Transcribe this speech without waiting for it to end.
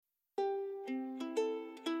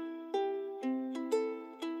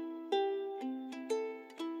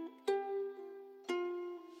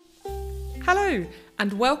Hello,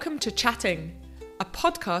 and welcome to Chatting, a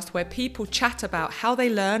podcast where people chat about how they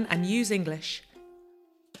learn and use English.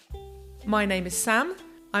 My name is Sam,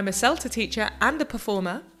 I'm a CELTA teacher and a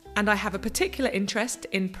performer, and I have a particular interest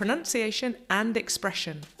in pronunciation and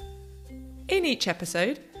expression. In each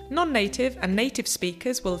episode, non-native and native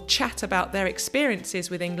speakers will chat about their experiences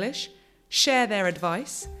with English, share their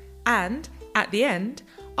advice, and, at the end,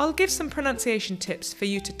 I'll give some pronunciation tips for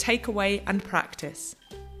you to take away and practice.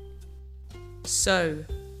 So,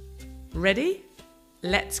 ready?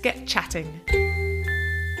 Let's get chatting.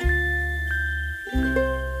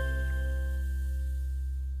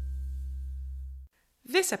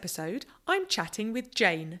 This episode, I'm chatting with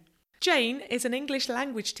Jane. Jane is an English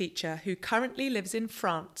language teacher who currently lives in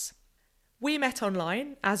France. We met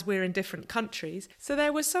online, as we're in different countries, so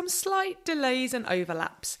there were some slight delays and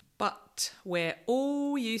overlaps, but we're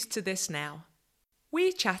all used to this now.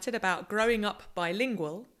 We chatted about growing up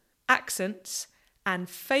bilingual, accents, and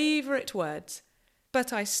favourite words,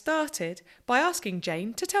 but I started by asking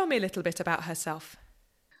Jane to tell me a little bit about herself.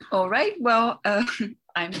 All right, well,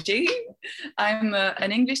 I'm Jane. I'm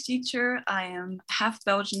an English teacher. I am half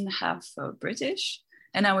Belgian, half British,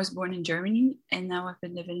 and I was born in Germany, and now I've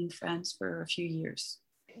been living in France for a few years.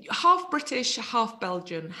 Half British, half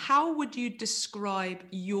Belgian. How would you describe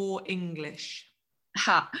your English?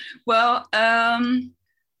 Well,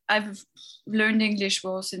 I've learned English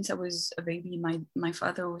since I was a baby. My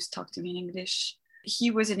father always talked to me in English.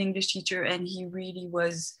 He was an English teacher, and he really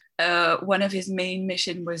was. One of his main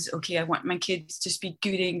mission was, okay, I want my kids to speak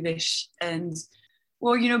good English. And,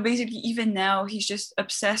 well, basically, even now, he's just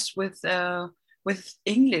obsessed with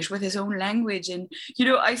English, with his own language. And,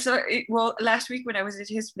 I saw it, last week when I was at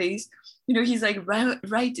his place, he's like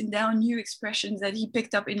writing down new expressions that he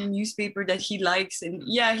picked up in a newspaper that he likes. And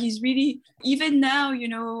yeah, he's really, even now,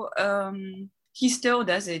 he still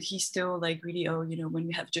does it. He's still like really, when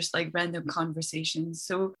we have just like random conversations.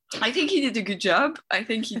 So I think he did a good job. I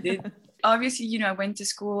think he did. Obviously, I went to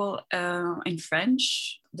school in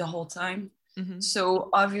French the whole time. Mm-hmm. So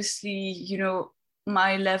obviously,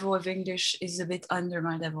 my level of English is a bit under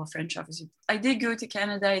my level of French, obviously. I did go to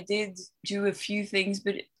Canada. I did do a few things,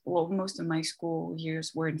 but most of my school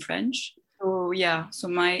years were in French. So yeah, so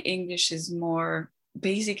my English is more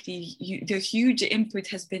basically, the huge input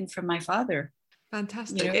has been from my father.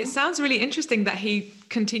 Fantastic. It sounds really interesting that he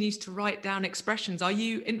continues to write down expressions. Are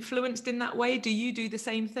you influenced in that way? Do you do the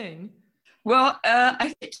same thing? Well,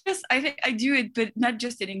 I think I do it, but not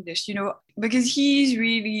just in English, because he's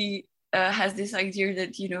really has this idea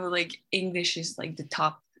that, like English is like the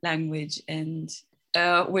top language, and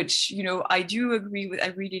which, I do agree with. I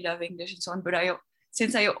really love English and so on, but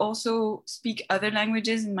since I also speak other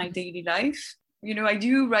languages in my daily life, I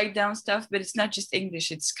do write down stuff, but it's not just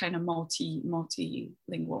English. It's kind of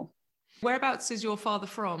multilingual. Whereabouts is your father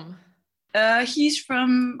from? He's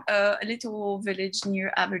from a little village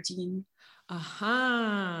near Aberdeen.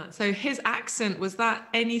 Aha. So his accent, was that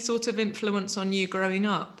any sort of influence on you growing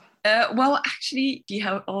up? Well, actually, he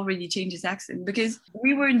had already changed his accent because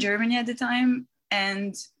we were in Germany at the time,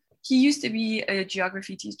 and he used to be a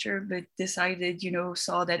geography teacher, but decided,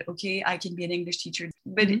 saw that, okay, I can be an English teacher.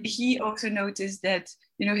 But mm-hmm. He also noticed that,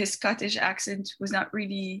 his Scottish accent was not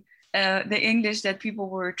really the English that people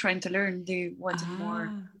were trying to learn. They wanted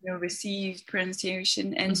more, received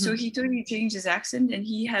pronunciation. And mm-hmm. So he totally changed his accent, and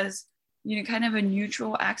he has, kind of a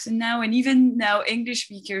neutral accent now. And even now, English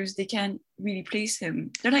speakers, they can't really place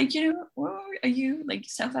him. They're like, well, are you like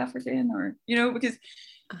South African or, because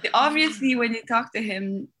obviously when they talk to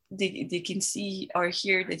him, they can see or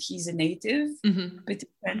hear that he's a native, mm-hmm. but they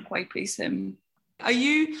can't quite place him. Are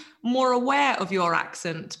you more aware of your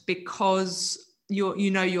accent because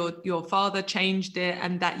your father changed it,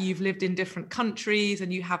 and that you've lived in different countries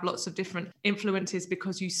and you have lots of different influences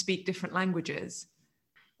because you speak different languages?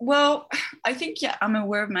 Well, I think, I'm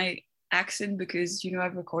aware of my accent because,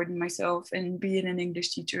 I've recorded myself, and being an English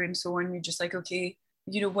teacher and so on, you're just like, okay,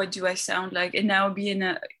 what do I sound like? And now being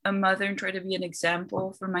a mother and try to be an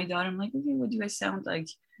example for my daughter, I'm like, okay, what do I sound like?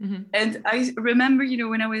 Mm-hmm. And I remember,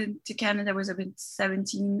 when I went to Canada, I was about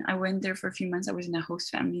 17. I went there for a few months. I was in a host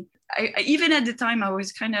family. I even at the time, I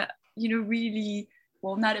was kind of, really,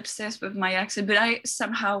 not obsessed with my accent, but I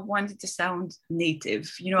somehow wanted to sound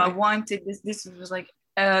native. I wanted this was like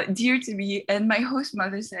dear to me. And my host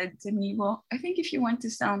mother said to me, well, I think if you want to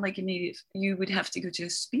sound like a native, you would have to go to a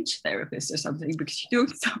speech therapist or something, because you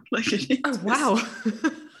don't sound like a native. Oh, wow.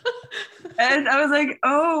 And I was like,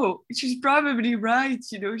 oh, she's probably right.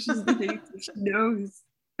 She's the native, she knows.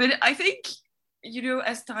 But I think,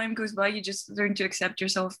 as time goes by, you just learn to accept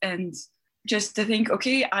yourself. And just to think,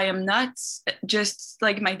 okay, I am not just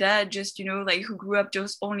like my dad, just, you know, like who grew up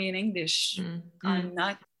just only in English. I'm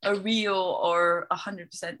not a real or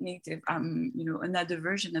 100% native. I'm, you know, another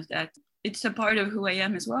version of that. It's a part of who I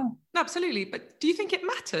am as well. Absolutely. But do you think it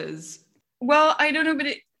matters? Well, I don't know, but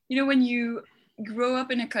you know, when you grow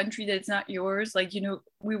up in a country that's not yours, like, you know,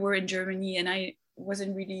 we were in Germany and I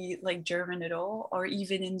wasn't really like German at all, or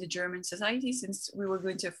even in the German society, since we were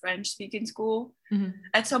going to a French speaking school.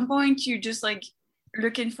 At some point you're just like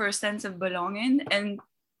looking for a sense of belonging. And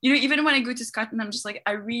you know, even when I go to Scotland, I'm just like,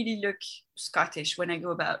 I really look Scottish when I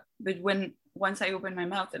go about, but once I open my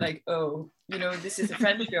mouth, they're like, oh, you know, this is a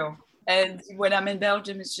French girl. And when I'm in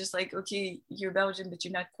Belgium, it's just like, okay, you're Belgian, but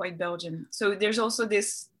you're not quite Belgian. So there's also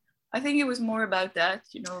this, I think it was more about that,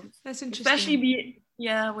 you know. That's interesting. Especially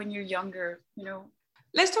when you're younger, you know.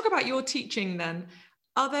 Let's talk about your teaching then.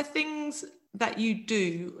 Are there things that you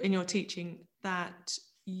do in your teaching that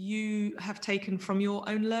you have taken from your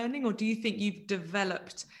own learning, or do you think you've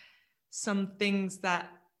developed some things that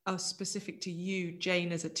are specific to you,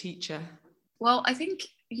 Jane, as a teacher? Well, I think,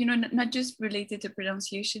 you know, not just related to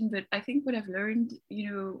pronunciation, but I think what I've learned,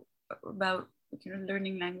 you know, about, you know,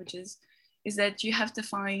 learning languages is that you have to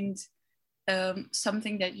find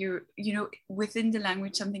something that you're, you know, within the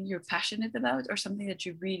language, something you're passionate about or something that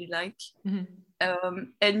you really like.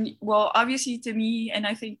 And well, obviously to me, and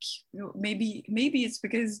I think, you know, maybe it's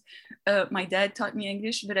because my dad taught me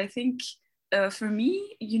English, but I think for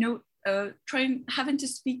me, you know, having to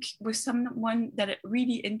speak with someone that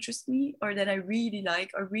really interests me or that I really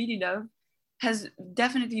like or really love has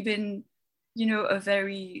definitely been, you know,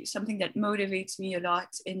 something that motivates me a lot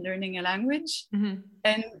in learning a language.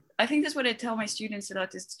 And I think that's what I tell my students a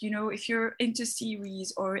lot is, you know, if you're into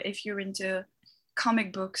series or if you're into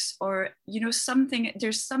comic books or, you know,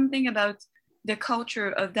 there's something about the culture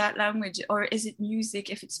of that language, or is it music,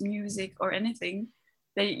 if it's music or anything,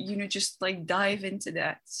 that, you know, just like dive into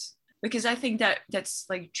that, because I think that's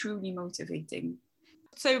like truly motivating.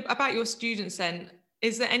 So about your students then,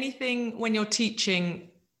 is there anything when you're teaching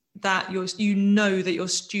that you know that your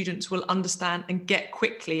students will understand and get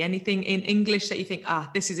quickly? Anything in English that you think,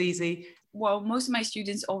 this is easy? Well, most of my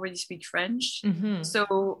students already speak French.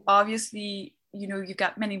 So obviously, you know, you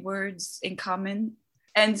got many words in common.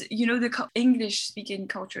 And, you know, the English speaking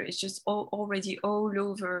culture is just already all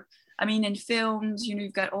over. I mean, in films, you know,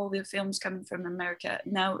 you've got all the films coming from America.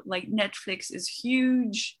 Now, like Netflix is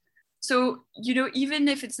huge. So, you know, even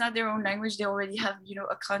if it's not their own language, they already have, you know,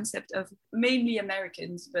 a concept of mainly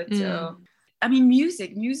Americans. But I mean,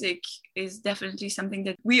 music is definitely something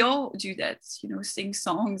that we all do, that, you know, sing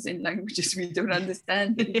songs in languages we don't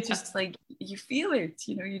understand. But it's just like, you feel it,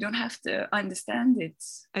 you know, you don't have to understand it.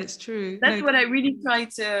 It's true. That's what I really try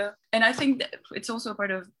to, and I think that it's also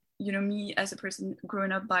part of, you know, me as a person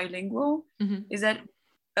growing up bilingual, is that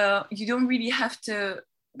you don't really have to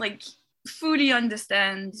like fully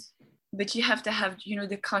understand, but you have to have, you know,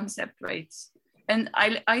 the concept right. And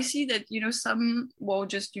I see that, you know, some, well,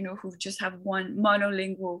 just, you know, who just have one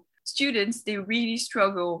monolingual students, they really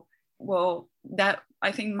struggle. Well, that,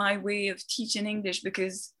 I think my way of teaching English,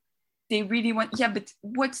 because they really want, but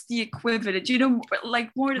what's the equivalent, you know, like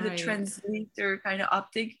more to the translator kind of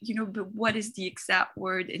optic, you know, but what is the exact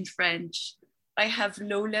word in French? I have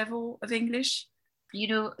low level of English, you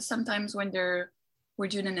know, sometimes when we're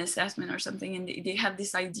doing an assessment or something and they have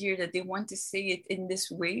this idea that they want to say it in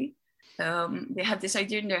this way. They have this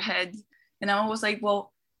idea in their head, and I'm always like,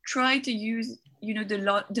 well, try to use, you know,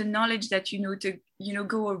 the knowledge that you know to, you know,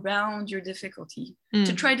 go around your difficulty,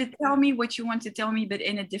 to try to tell me what you want to tell me, but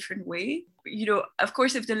in a different way. You know, of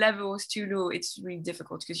course, if the level is too low, it's really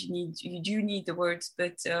difficult because you do need the words.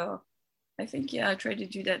 But I think, I try to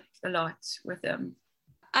do that a lot with them.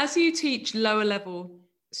 As you teach lower level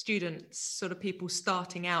students, sort of people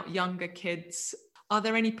starting out, younger kids, are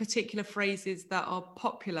there any particular phrases that are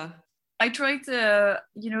popular? I try to,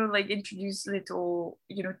 you know, like introduce little,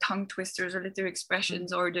 you know, tongue twisters or little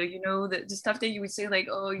expressions, or the, you know, the stuff that you would say like,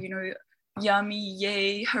 oh, you know, yummy,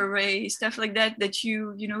 yay, hooray, stuff like that, that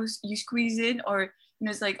you know, you squeeze in, or, you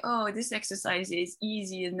know, it's like, oh, this exercise is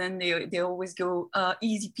easy. And then they always go,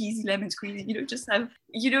 easy peasy lemon squeezy, you know, just have,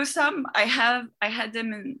 you know, some, I had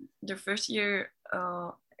them in their first year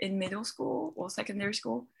in middle school or secondary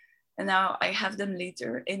school. And now I have them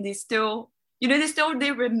later, and they still, you know,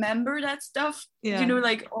 they remember that stuff, you know,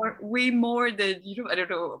 like, or way more than, you know, I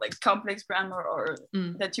don't know, like complex grammar or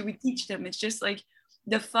that you would teach them. It's just like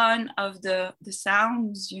the fun of the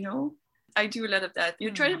sounds, you know. I do a lot of that.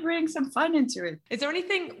 You try to bring some fun into it. Is there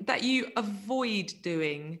anything that you avoid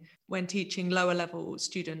doing when teaching lower level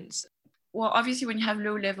students? well, obviously when you have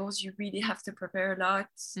low levels, you really have to prepare a lot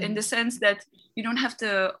in the sense that you don't have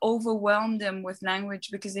to overwhelm them with language,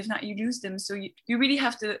 because if not, you lose them. So you really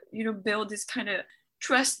have to, build this kind of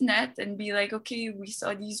trust net and be like, okay, we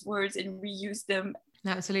saw these words and reuse them.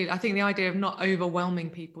 Absolutely. I think the idea of not overwhelming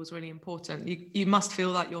people is really important. You must feel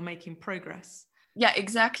like you're making progress. Yeah,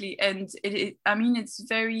 exactly. And it's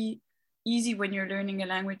very easy when you're learning a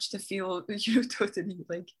language to feel, totally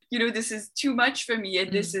like, this is too much for me.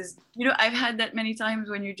 And this is, I've had that many times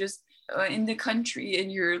when you're just in the country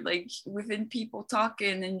and you're like within people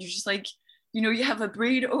talking and you're just like, you have a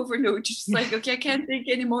brain overload. You're just like, okay, I can't take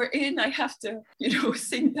any more in. I have to,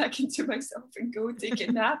 sink back into myself and go take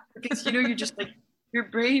a nap, because, you're just like, your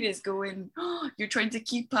brain is going, you're trying to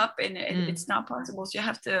keep up and it's not possible. So you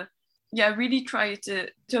have to, really try to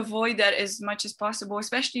avoid that as much as possible,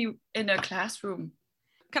 especially in a classroom.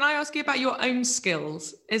 Can I ask you about your own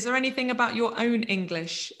skills? Is there anything about your own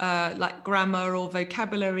English, like grammar or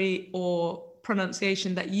vocabulary or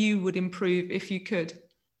pronunciation, that you would improve if you could?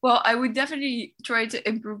 Well, I would definitely try to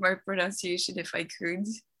improve my pronunciation if I could.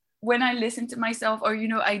 When I listen to myself, or,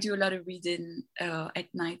 I do a lot of reading at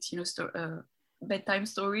night, bedtime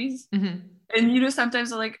stories. And,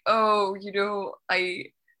 sometimes I'm like, oh,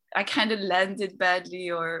 I kind of landed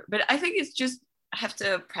badly, but I think it's just, I have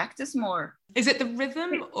to practice more. Is it the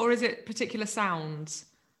rhythm or is it particular sounds?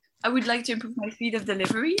 I would like to improve my speed of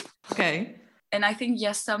delivery. Okay. And I think,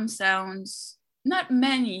 yes, some sounds, not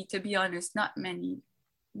many, to be honest, not many,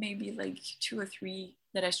 maybe like 2 or 3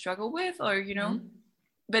 that I struggle with, or,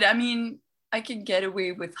 but I mean, I can get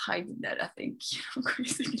away with hiding that, I think,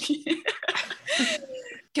 basically.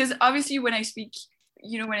 Because obviously when I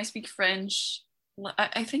speak French,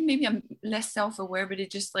 I think maybe I'm less self-aware, but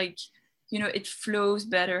it just like, it flows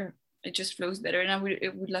better. It just flows better. And I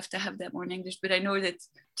would love to have that more in English, but I know that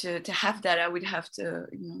to have that, I would have to,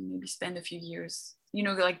 maybe spend a few years,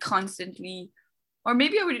 like constantly, or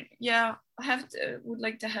maybe I would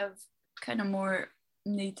like to have kind of more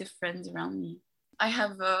native friends around me. I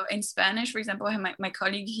have in Spanish, for example, I have my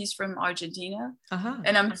colleague, he's from Argentina,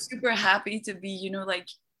 and I'm super happy to be,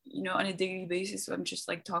 on a daily basis. So I'm just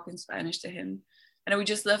like talking Spanish to him. And I would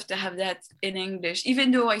just love to have that in English,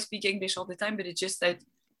 even though I speak English all the time, but it's just that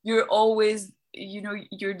you're always,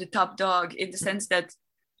 you're the top dog in the sense that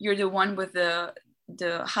you're the one with the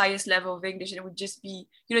highest level of English. And it would just be,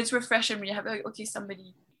 it's refreshing when you have, like, okay,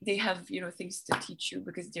 somebody, they have, things to teach you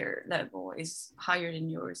because their level is higher than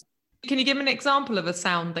yours. Can you give an example of a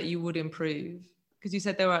sound that you would improve? Because you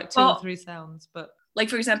said there were like 2 or 3 sounds, but... Like,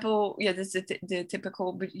 for example, this is the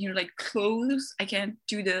typical, but, like clothes, I can't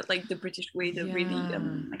do the British way, really,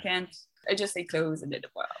 I can't, I just say clothes and then,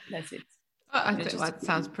 wow, that's it. I think that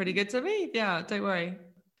sounds pretty good to me. Yeah, don't worry.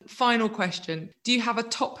 Final question. Do you have a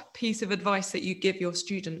top piece of advice that you give your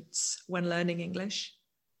students when learning English?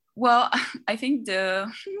 Well, I think the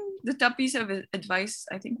top piece of advice,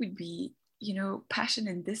 I think, would be, passion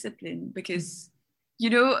and discipline, because,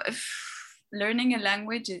 learning a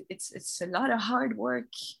language, it's a lot of hard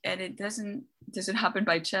work, and it doesn't happen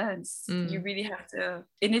by chance. You really have to,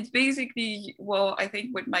 and it's basically, well, I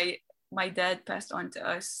think what my dad passed on to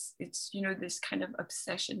us, it's, this kind of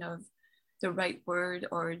obsession of the right word,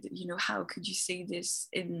 or, how could you say this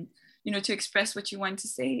in, to express what you want to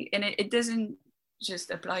say. And it doesn't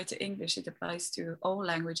just apply to English, it applies to all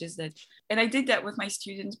languages. And I did that with my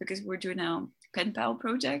students, because we're doing a pen pal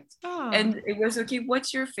project. And it was, okay,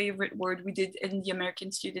 what's your favorite word? We did, and the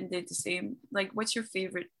American student did the same, like, what's your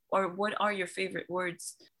favorite, or what are your favorite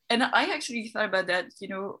words? And I actually thought about that,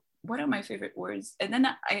 what are my favorite words? And then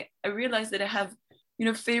I realized that I have,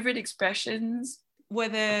 favorite expressions. Were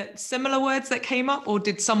there similar words that came up, or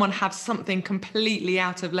did someone have something completely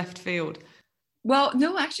out of left field? Well,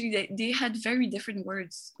 no, actually, they had very different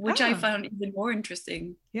words, which I found even more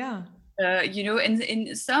interesting. Yeah.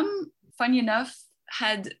 And some, funny enough,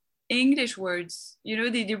 had English words.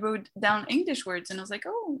 They wrote down English words, and I was like,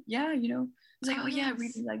 oh, yeah, I was like, oh, yeah, I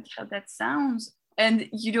really like how that sounds. And,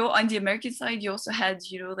 on the American side, you also had,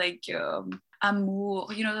 like amour,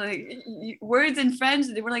 like words in French.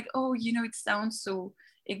 They were like, oh, it sounds so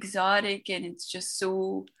exotic, and it's just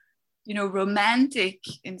so, romantic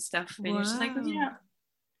and stuff. And you're just like, oh,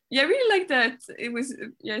 yeah, I really like that. It was,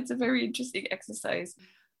 it's a very interesting exercise.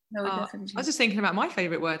 No, definitely. I was just thinking about my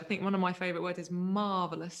favorite word. I think one of my favorite words is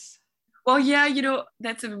marvelous. Well, yeah,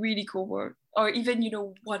 that's a really cool word. Or even,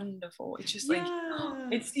 wonderful. It's just like,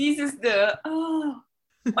 it seizes the, or,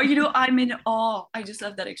 I'm in awe. I just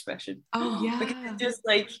love that expression. Oh, yeah. Because it's just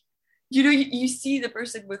like, you see the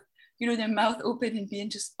person with, their mouth open and being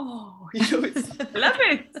just, it's, I love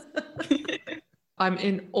it. I'm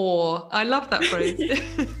in awe. I love that phrase.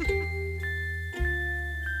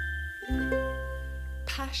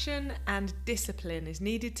 passion and discipline is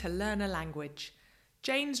needed to learn a language.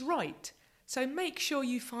 Jane's right, so make sure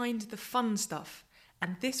you find the fun stuff,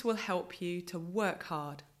 and this will help you to work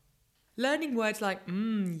hard. Learning words like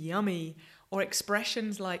yummy or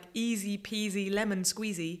expressions like easy peasy lemon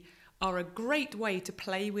squeezy are a great way to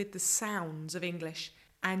play with the sounds of English,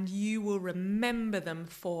 and you will remember them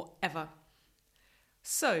forever.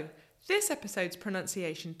 So, this episode's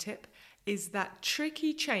pronunciation tip is that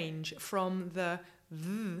tricky change from the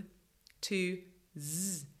v to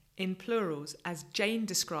z in plurals, as Jane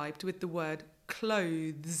described with the word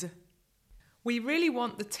clothes. We really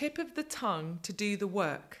want the tip of the tongue to do the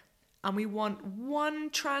work, and we want one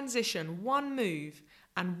transition, one move,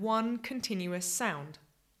 and one continuous sound.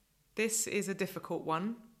 This is a difficult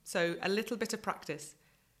one, so a little bit of practice.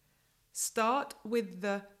 Start with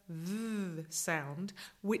the v sound,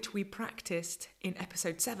 which we practiced in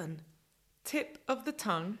episode 7. Tip of the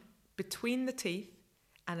tongue between the teeth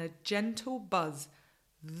and a gentle buzz.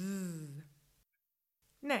 V.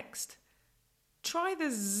 Next, try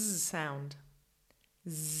the z sound.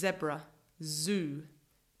 Zebra, zoo.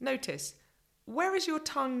 Notice, where is your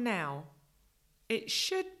tongue now? It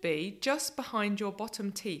should be just behind your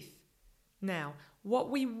bottom teeth. Now,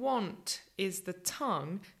 what we want is the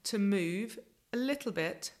tongue to move a little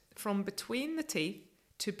bit from between the teeth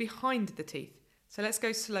to behind the teeth. So let's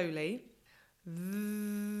go slowly.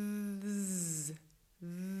 Z, z.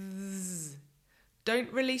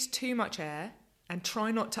 Don't release too much air and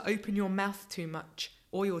try not to open your mouth too much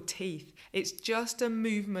or your teeth. It's just a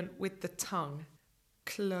movement with the tongue.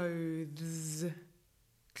 Clothes,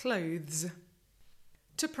 clothes.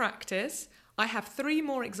 To practice, I have 3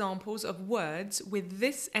 more examples of words with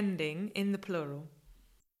this ending in the plural.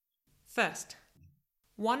 First,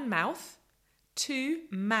 1 mouth, 2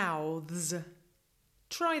 mouths.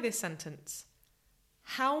 Try this sentence.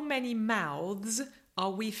 How many mouths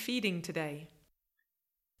are we feeding today?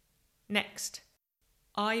 Next,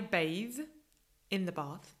 I bathe in the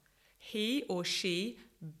bath. He or she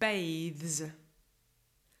bathes.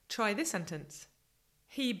 Try this sentence.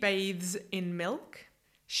 He bathes in milk.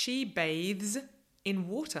 She bathes in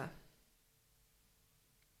water.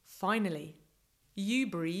 Finally, you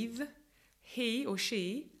breathe. He or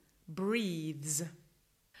she breathes.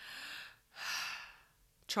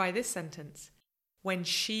 Try this sentence. When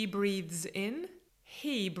she breathes in,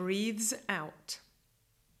 he breathes out.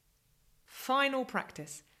 Final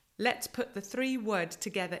practice. Let's put the 3 words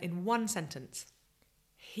together in one sentence.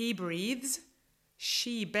 He breathes.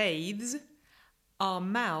 She bathes. Our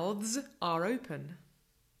mouths are open.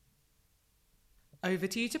 Over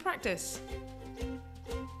to you to practice.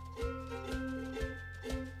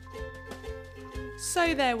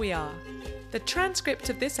 So there we are. The transcript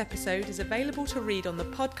of this episode is available to read on the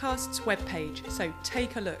podcast's webpage, so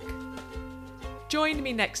take a look. Join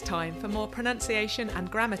me next time for more pronunciation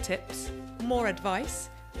and grammar tips, more advice,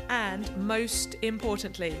 and most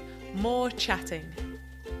importantly, more chatting.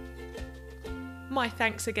 My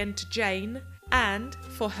thanks again to Jane, and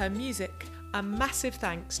for her music, a massive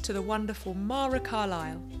thanks to the wonderful Mara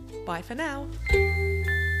Carlisle. Bye for now.